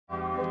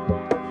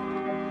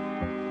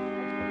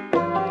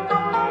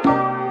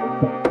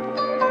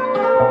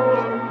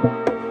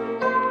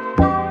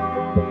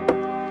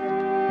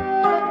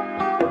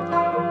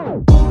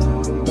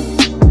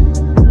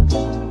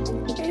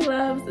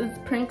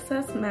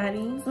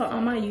Prinxess.Maddie. So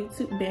on my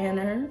YouTube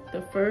banner,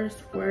 the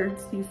first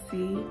words you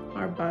see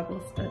are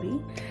Bible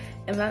study.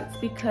 And that's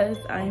because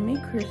I am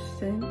a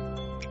Christian.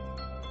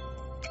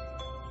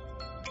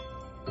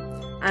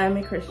 I am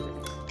a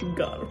Christian.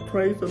 God,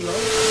 praise the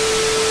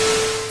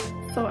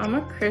Lord. So I'm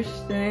a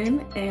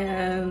Christian,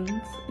 and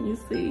you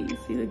see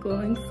the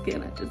glowing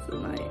skin. I just did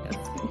my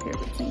skincare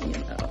routine, you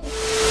know.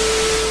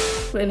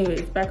 But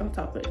anyways, back on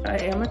topic. I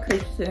am a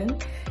Christian,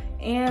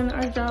 and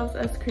our jobs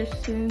as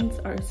Christians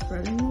are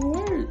spreading the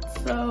word.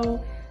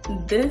 So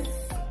this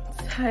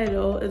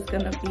title is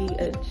gonna be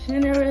A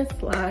Generous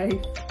Life.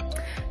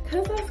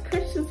 Because as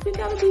Christians, we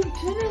gotta be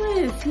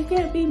generous. We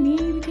can't be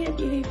mean, we can't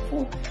be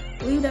hateful.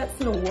 Leave that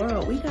to the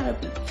world. We gotta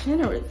be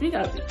generous. We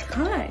gotta be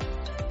kind.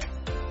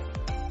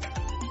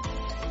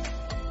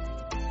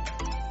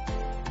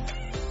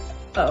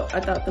 Oh, I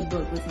thought the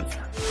book was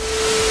inside.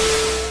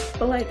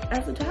 But like,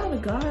 as a child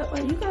of God,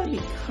 like, you gotta be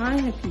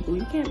kind to people.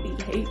 You can't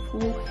be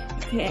hateful.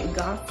 You can't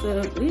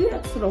gossip. Leave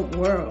that to the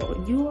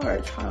world. You are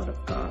a child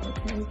of God,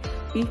 okay?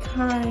 Be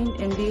kind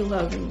and be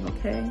loving,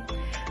 okay?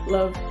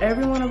 Love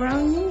everyone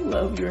around you.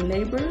 Love your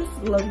neighbors.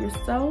 Love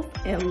yourself.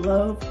 And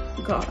love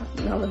God.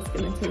 Now let's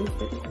get into this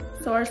video.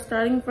 So our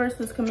starting verse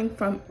is coming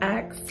from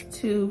Acts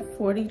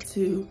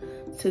 2:42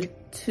 to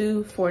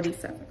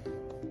 2:47.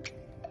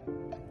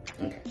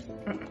 Okay.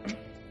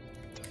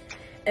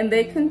 And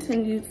they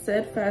continued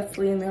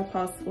steadfastly in the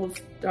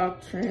apostles'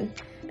 doctrine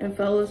and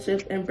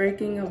fellowship and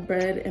breaking of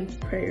bread and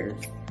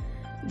prayers.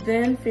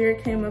 Then fear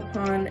came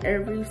upon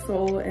every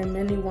soul, and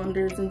many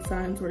wonders and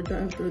signs were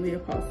done through the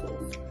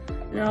apostles.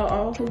 Now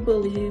all who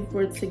believed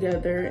were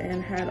together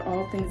and had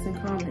all things in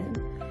common,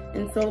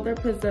 and sold their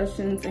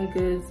possessions and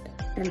goods,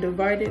 and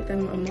divided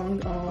them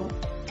among all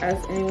as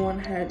anyone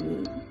had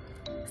need.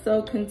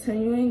 So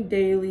continuing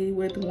daily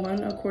with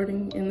one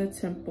according in the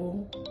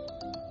temple,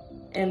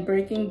 and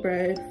breaking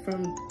bread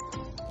from.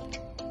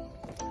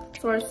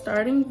 So our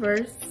starting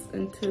verse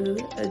into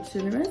A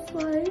Generous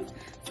Life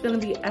is going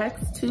to be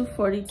Acts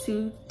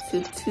 2:42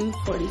 to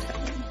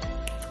 2:47.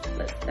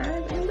 Let's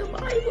dive in the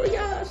Bible,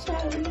 y'all,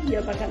 shall we?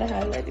 Yep, I gotta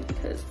highlight it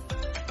because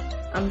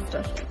I'm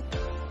special.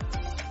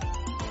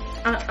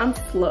 I'm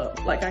slow,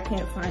 like I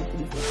can't find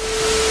things.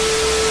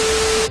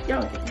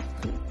 Y'all get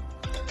me.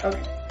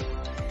 Okay.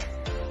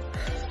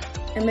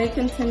 And they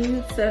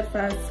continued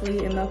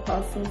steadfastly in the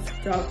apostles'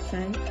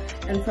 doctrine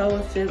and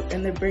fellowship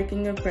and the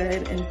breaking of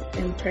bread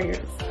and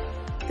prayers.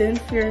 Then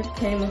fear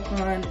came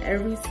upon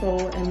every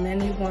soul, and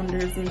many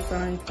wonders and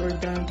signs were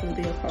done through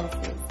the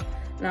apostles.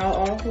 Now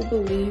all who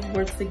believed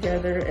were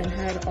together and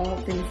had all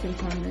things in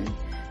common,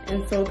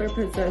 and sold their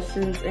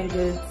possessions and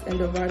goods, and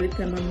divided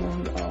them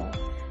among all,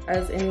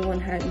 as anyone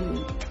had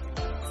need.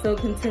 So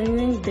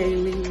continuing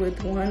daily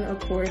with one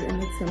accord in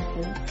the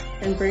temple,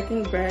 and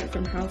breaking bread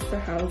from house to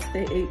house,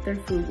 they ate their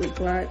food with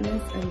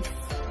gladness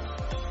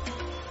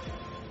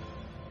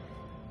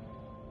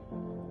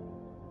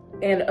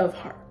and of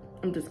heart.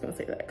 I'm just gonna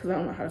say that because I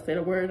don't know how to say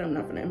the word. I'm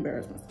not gonna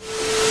embarrass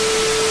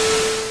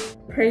myself.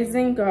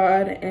 Praising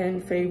God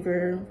and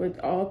favor with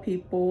all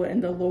people,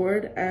 and the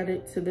Lord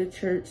added to the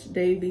church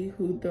daily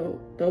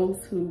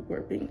those who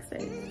were being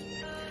saved.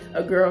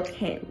 A girl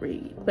can't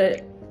read,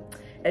 but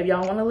if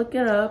y'all want to look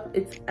it up,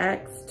 it's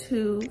Acts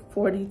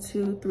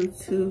 2:42 through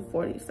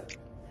 2:47.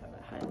 Have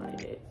it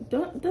highlighted.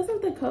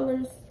 Doesn't the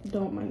colors,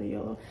 don't mind the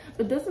yellow,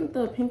 but doesn't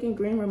the pink and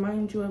green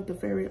remind you of the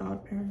Very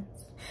Odd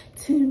Parents?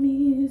 To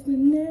me is the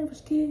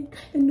nearest kid,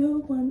 and no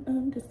one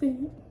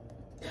understands.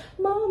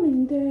 Mom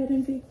and Dad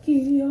and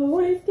Vicky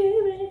always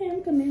giving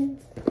him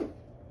commands.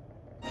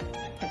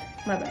 Okay,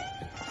 my bad.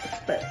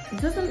 But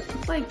doesn't,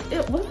 like,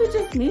 was it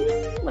just me?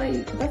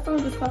 Like, that song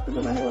just popped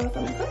into my head last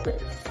time I heard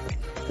it.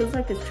 Feels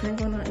like it's trend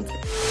going on into.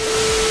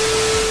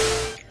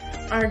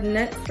 Our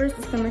next verse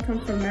is going to come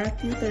from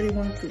Matthew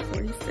 31 through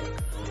 46.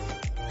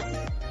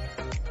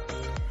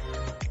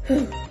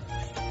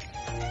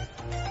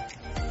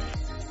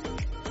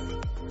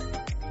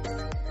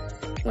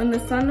 When the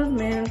Son of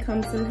Man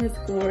comes in his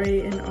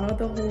glory and all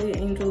the holy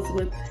angels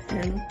with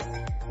him,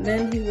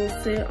 then he will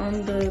sit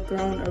on the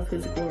throne of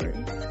his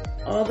glory.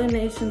 All the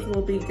nations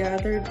will be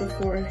gathered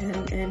before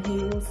him, and he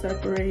will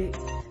separate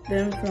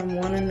them from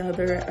one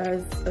another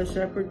as a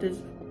shepherd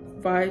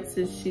divides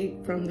his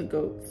sheep from the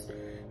goats.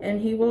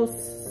 And he will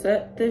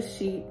set the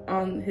sheep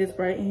on his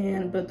right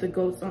hand, but the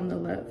goats on the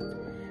left.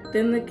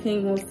 Then the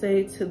king will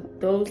say to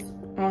those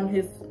on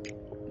his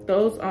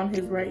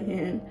right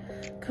hand,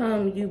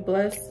 "Come, you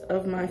blessed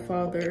of my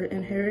Father,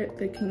 inherit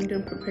the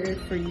kingdom prepared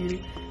for you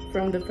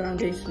from the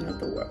foundation of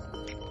the world.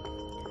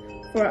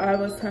 For I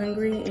was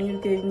hungry, and you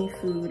gave me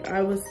food.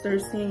 I was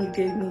thirsty, and you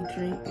gave me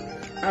drink.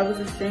 I was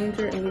a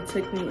stranger, and you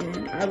took me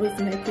in. I was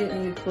naked,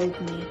 and you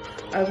clothed me.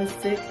 I was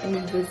sick, and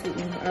you visited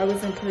me. I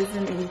was in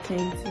prison, and you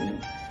came to me."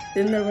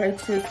 Then the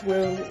righteous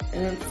will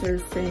answer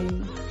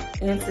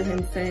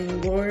him,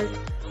 saying, "Lord,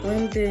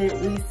 when did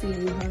we see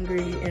you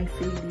hungry and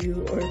feed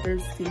you, or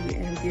thirsty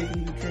and give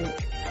you drink?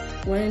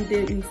 When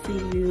did we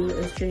see you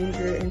a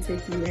stranger and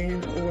take you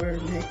in, or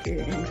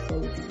naked and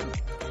clothe you?"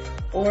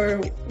 Or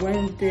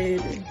when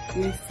did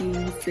we see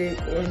you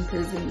sick or in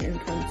prison and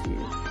come to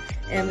you?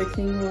 And the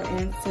king will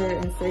answer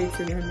and say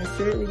to them,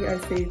 assuredly I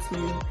say to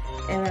you,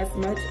 and as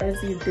much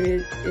as you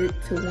did it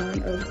to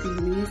one of the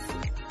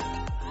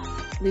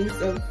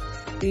least of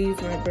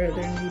these my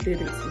brethren, you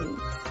did it to me.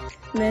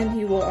 Then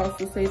he will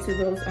also say to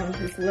those on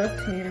his left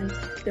hand,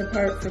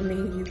 depart from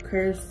me, you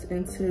cursed,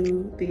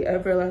 into the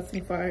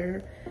everlasting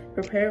fire,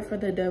 prepared for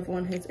the devil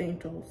and his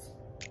angels.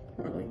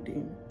 Or like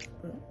demons,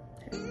 but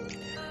okay.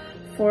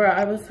 For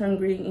I was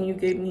hungry, and you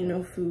gave me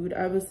no food.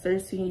 I was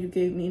thirsty, and you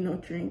gave me no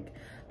drink.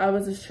 I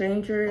was a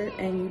stranger,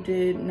 and you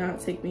did not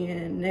take me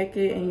in.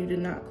 Naked, and you did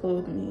not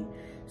clothe me.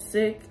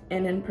 Sick,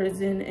 and in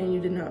prison, and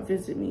you did not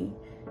visit me.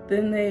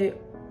 Then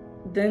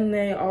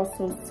they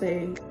also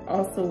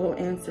will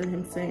answer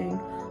him, saying,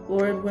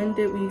 Lord, when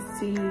did we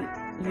see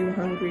you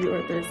hungry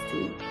or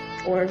thirsty,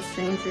 or a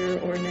stranger,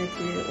 or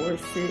naked, or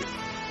sick,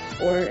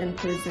 or in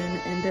prison,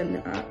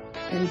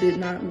 and did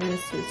not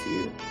minister to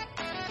you?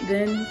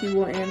 Then he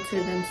will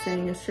answer them,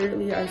 saying,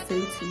 assuredly I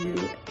say to you,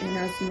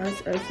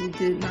 inasmuch as you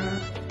did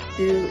not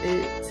do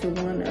it to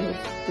one of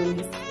the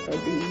least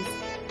of these,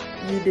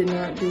 you did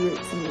not do it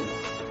to me.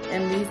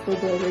 And these will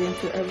go away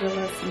into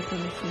everlasting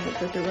punishment,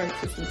 but the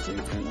righteous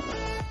into eternal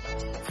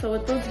life. So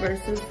with those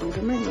verses, these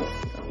are my notes.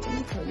 Let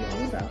me tell you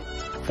all about.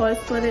 So I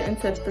split it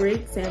into 3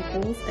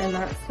 examples, and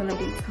that's going to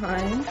be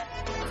time,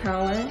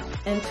 talent,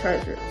 and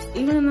treasures.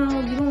 Even though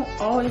you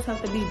don't always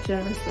have to be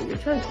generous with your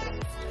treasures.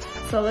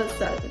 So let's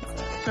dive into it.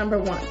 Number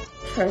 1,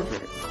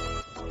 treasures.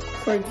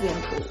 For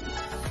example,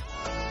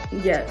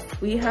 yes,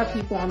 we have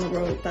people on the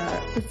road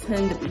that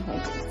pretend to be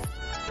homeless,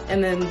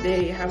 and then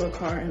they have a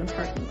car in a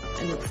parking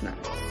lot, and it's nice,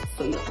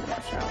 so you have to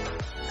watch out.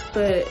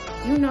 But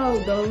you know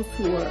those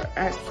who are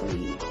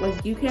actually,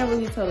 like, you can't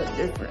really tell the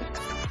difference,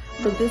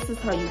 but this is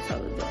how you tell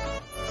the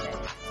difference.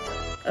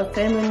 A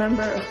family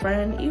member, a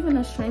friend, even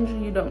a stranger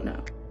you don't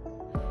know.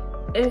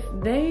 If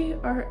they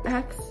are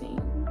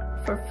asking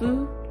for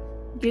food,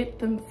 get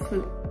them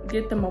food,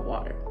 get them a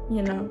water,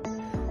 you know?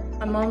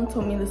 My mom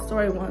told me the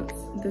story once.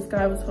 This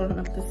guy was holding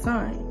up the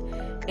sign,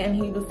 and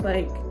he was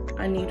like,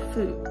 I need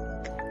food.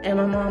 And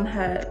my mom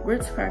had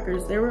Ritz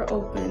crackers. They were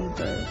open,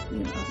 but, you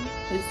know,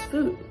 it's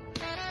food.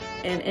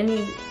 And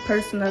any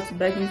person that's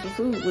begging for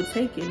food would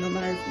take it, no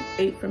matter if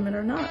you ate from it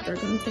or not. They're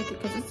gonna take it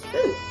because it's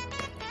food.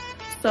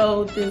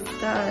 So this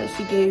guy,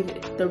 she gave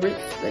the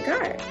Ritz to the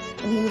guy,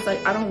 and he was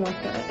like, I don't want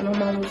that. And my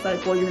mom was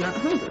like, well, you're not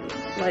hungry.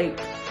 Like,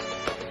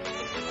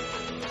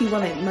 he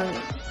wanted money.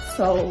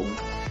 So,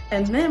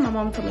 and then my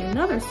mom told me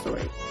another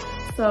story.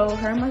 So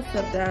her and my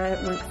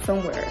stepdad went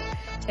somewhere,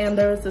 and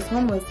there was this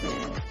homeless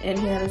man, and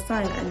he had a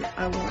sign,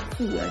 I want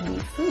food, I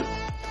need food.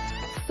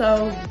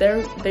 So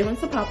they went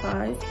to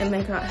Popeyes, and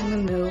they got him a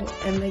meal,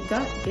 and they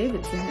gave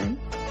it to him,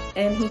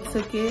 and he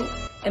took it,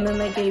 and then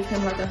they gave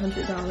him like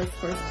 $100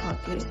 for his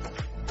pocket,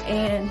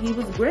 and he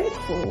was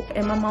grateful.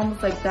 And my mom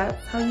was like,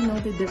 that's how you know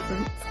the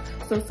difference.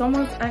 So if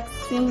someone's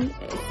asking,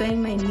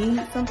 saying they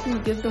need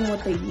something, give them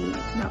what they need,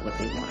 not what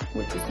they want,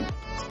 which is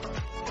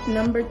me.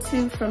 Number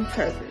 2 from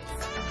treasures.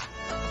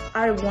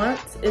 I want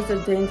is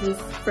a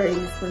dangerous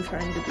phrase when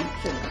trying to be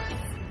generous.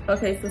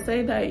 Okay, so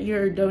say that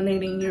you're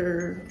donating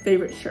your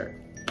favorite shirt,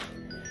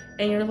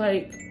 and you're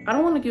like, I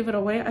don't want to give it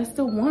away, I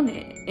still want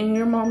it. And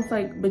your mom's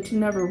like, but you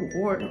never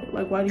wore it.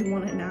 Like, why do you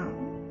want it now?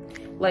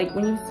 Like,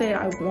 when you say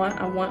I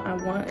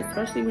want,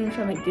 especially when you're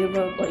trying to give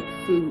up like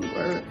food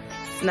or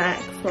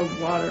snacks or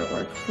water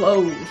or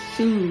clothes,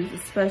 shoes,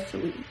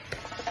 especially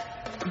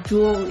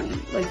jewelry,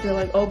 like you're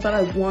like, oh, but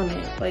I want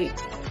it. Like,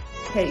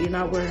 hey, you're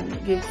not wearing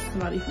it, give it to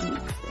somebody who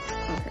needs it.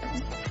 Okay.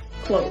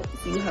 Clothes,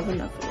 you have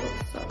enough of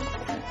those. So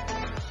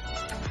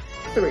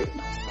 3,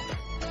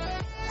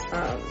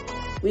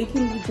 we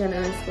can be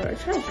generous for our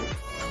treasures,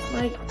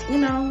 like, you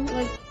know,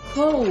 like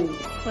clothes,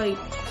 like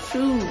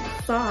shoes,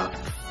 socks,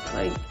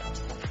 like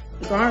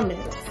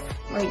garments.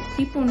 Like,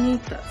 people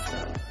need that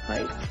stuff.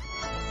 Like,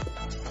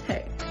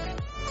 hey,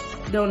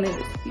 donate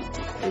it to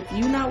people. If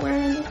you're not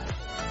wearing it,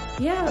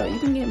 yeah, you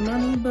can get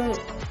money, but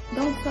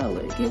don't sell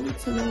it. Give it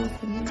to those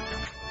who need it.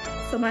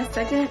 So my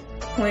second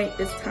point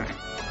is time.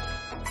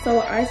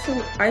 So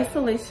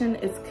isolation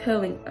is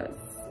killing us.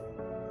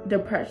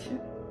 Depression.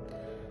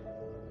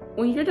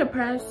 When you're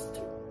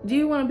depressed, do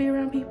you want to be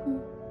around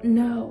people?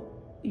 No.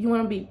 You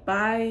want to be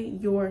by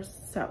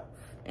yourself.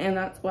 And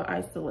that's what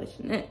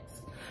isolation is.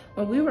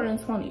 When we were in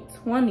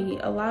 2020,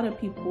 a lot of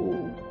people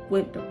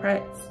went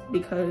depressed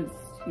because,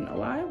 you know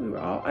why? We were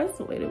all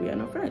isolated. We had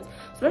no friends.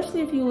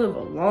 Especially if you live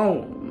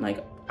alone.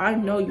 Like, I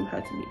know you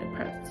had to be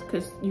depressed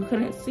because you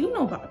couldn't see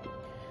nobody.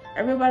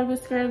 Everybody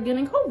was scared of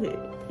getting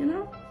COVID, you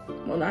know?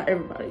 Well, not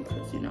everybody,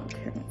 because, you know,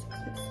 parents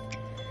exist.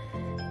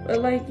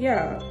 But, like,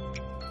 yeah.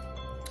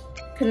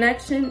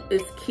 Connection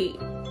is key.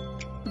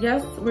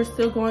 Yes, we're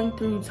still going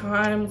through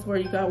times where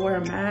you gotta wear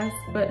a mask,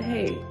 but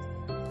hey,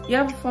 you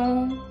have a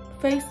phone,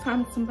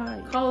 FaceTime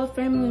somebody, call a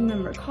family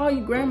member, call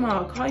your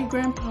grandma, call your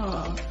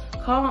grandpa,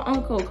 call an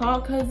uncle, call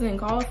a cousin,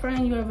 call a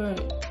friend you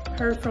haven't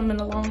heard from in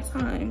a long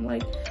time.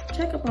 Like,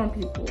 check up on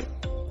people.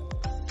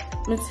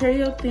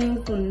 Material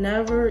things will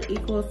never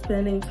equal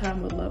spending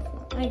time with loved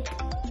ones. Like,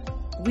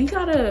 we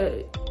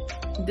gotta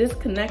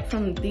disconnect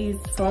from these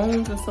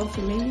phones and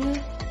social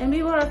media and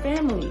be with our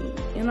family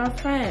and our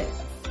friends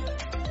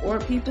or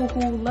people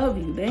who love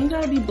you. They ain't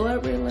gotta be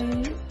blood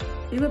related.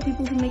 Be with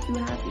people who make you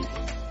happy.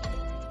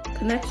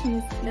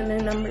 Connections. And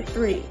then number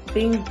 3,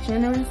 being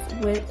generous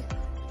with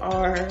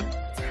our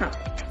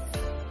talents.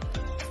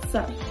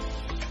 So,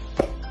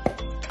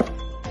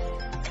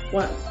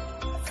 1,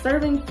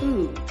 serving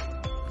food.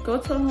 Go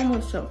to a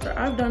homeless shelter.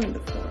 I've done it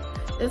before.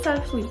 It's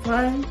actually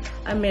fun.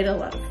 I made a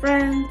lot of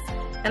friends,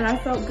 and I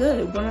felt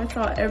good when I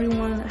saw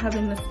everyone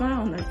having a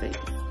smile on their face.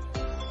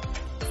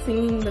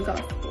 Singing the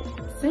gospel.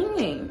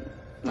 Singing.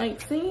 Like,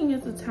 singing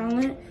is a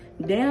talent.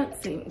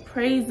 Dancing,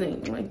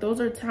 praising, like, those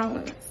are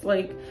talents.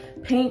 Like,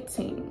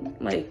 painting.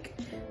 Like,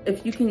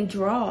 if you can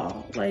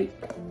draw, like,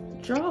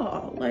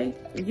 draw. Like,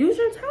 use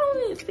your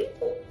talents,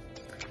 people.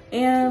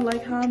 And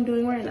like how I'm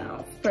doing right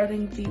now,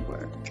 spreading the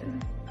word.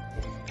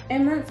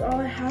 And that's all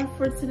I have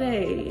for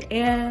today.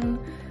 And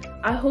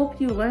I hope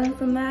you learned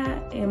from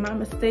that and my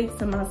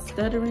mistakes and my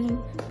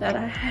stuttering that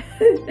I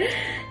had.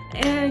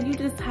 And you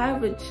just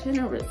have a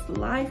generous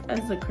life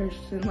as a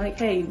Christian. Like,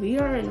 hey, we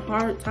are in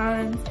hard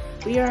times.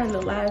 We are in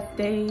the last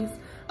days.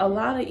 A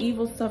lot of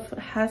evil stuff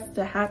has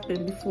to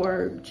happen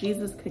before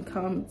Jesus can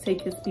come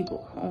take his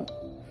people home.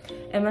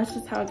 And that's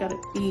just how it gotta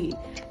be.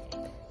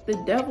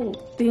 The devil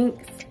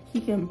thinks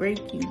he can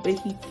break you, but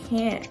he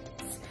can't.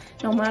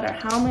 No matter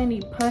how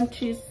many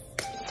punches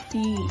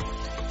he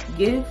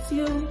gives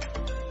you,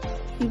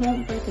 he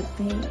won't break a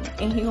thing.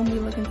 And he gonna be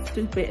looking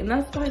stupid. And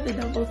that's why the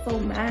devil's so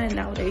mad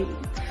nowadays.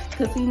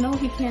 Because he know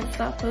he can't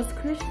stop us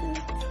Christians.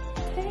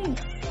 He can't.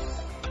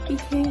 He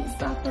can't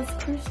stop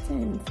us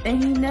Christians.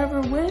 And he never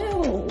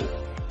will.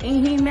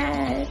 And he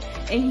mad.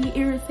 And he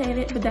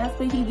irritated. But that's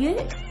what he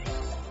get.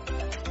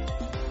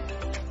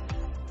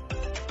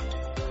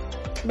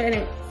 But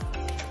anyways,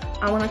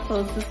 I want to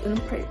close this in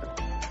a prayer.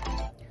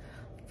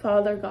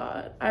 Father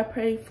God, I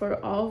pray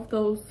for all of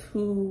those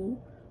who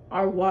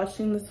are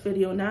watching this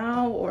video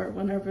now or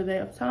whenever they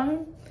have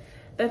time,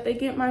 that they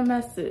get my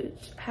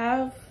message.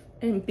 Have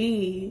and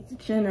be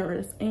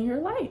generous in your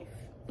life.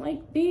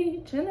 Like,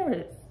 be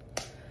generous.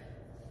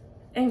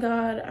 And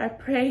God, I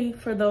pray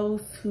for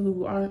those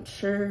who aren't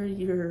sure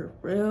you're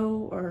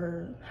real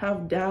or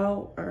have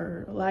doubt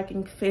or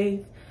lacking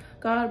faith.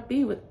 God,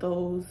 be with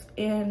those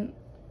and,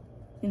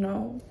 you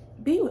know,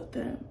 be with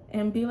them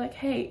and be like,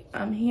 hey,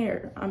 I'm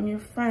here. I'm your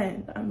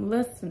friend. I'm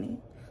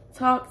listening.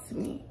 Talk to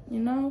me, you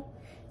know?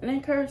 And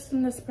encourage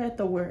them to spread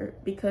the word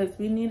because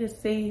we need to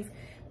save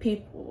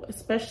people,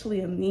 especially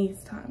in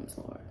these times,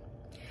 Lord.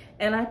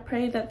 And I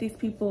pray that these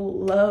people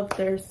love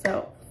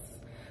themselves.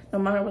 No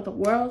matter what the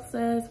world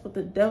says, what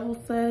the devil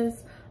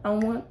says, I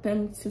want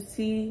them to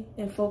see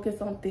and focus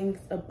on things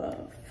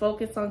above.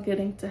 Focus on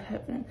getting to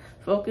heaven.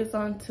 Focus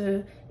on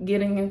to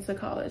getting into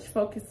college.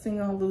 Focusing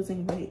on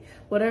losing weight.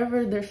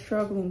 Whatever they're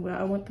struggling with,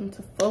 I want them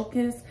to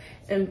focus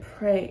and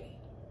pray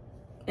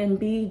and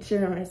be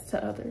generous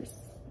to others.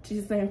 In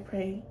Jesus' name I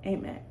pray,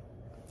 amen.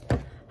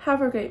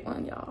 Have a great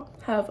one, y'all.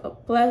 Have a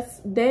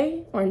blessed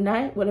day or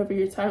night, whatever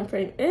your time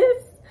frame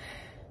is.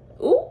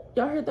 Ooh,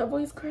 y'all heard that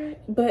voice crack?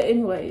 But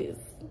anyways,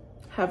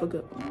 have a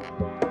good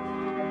one.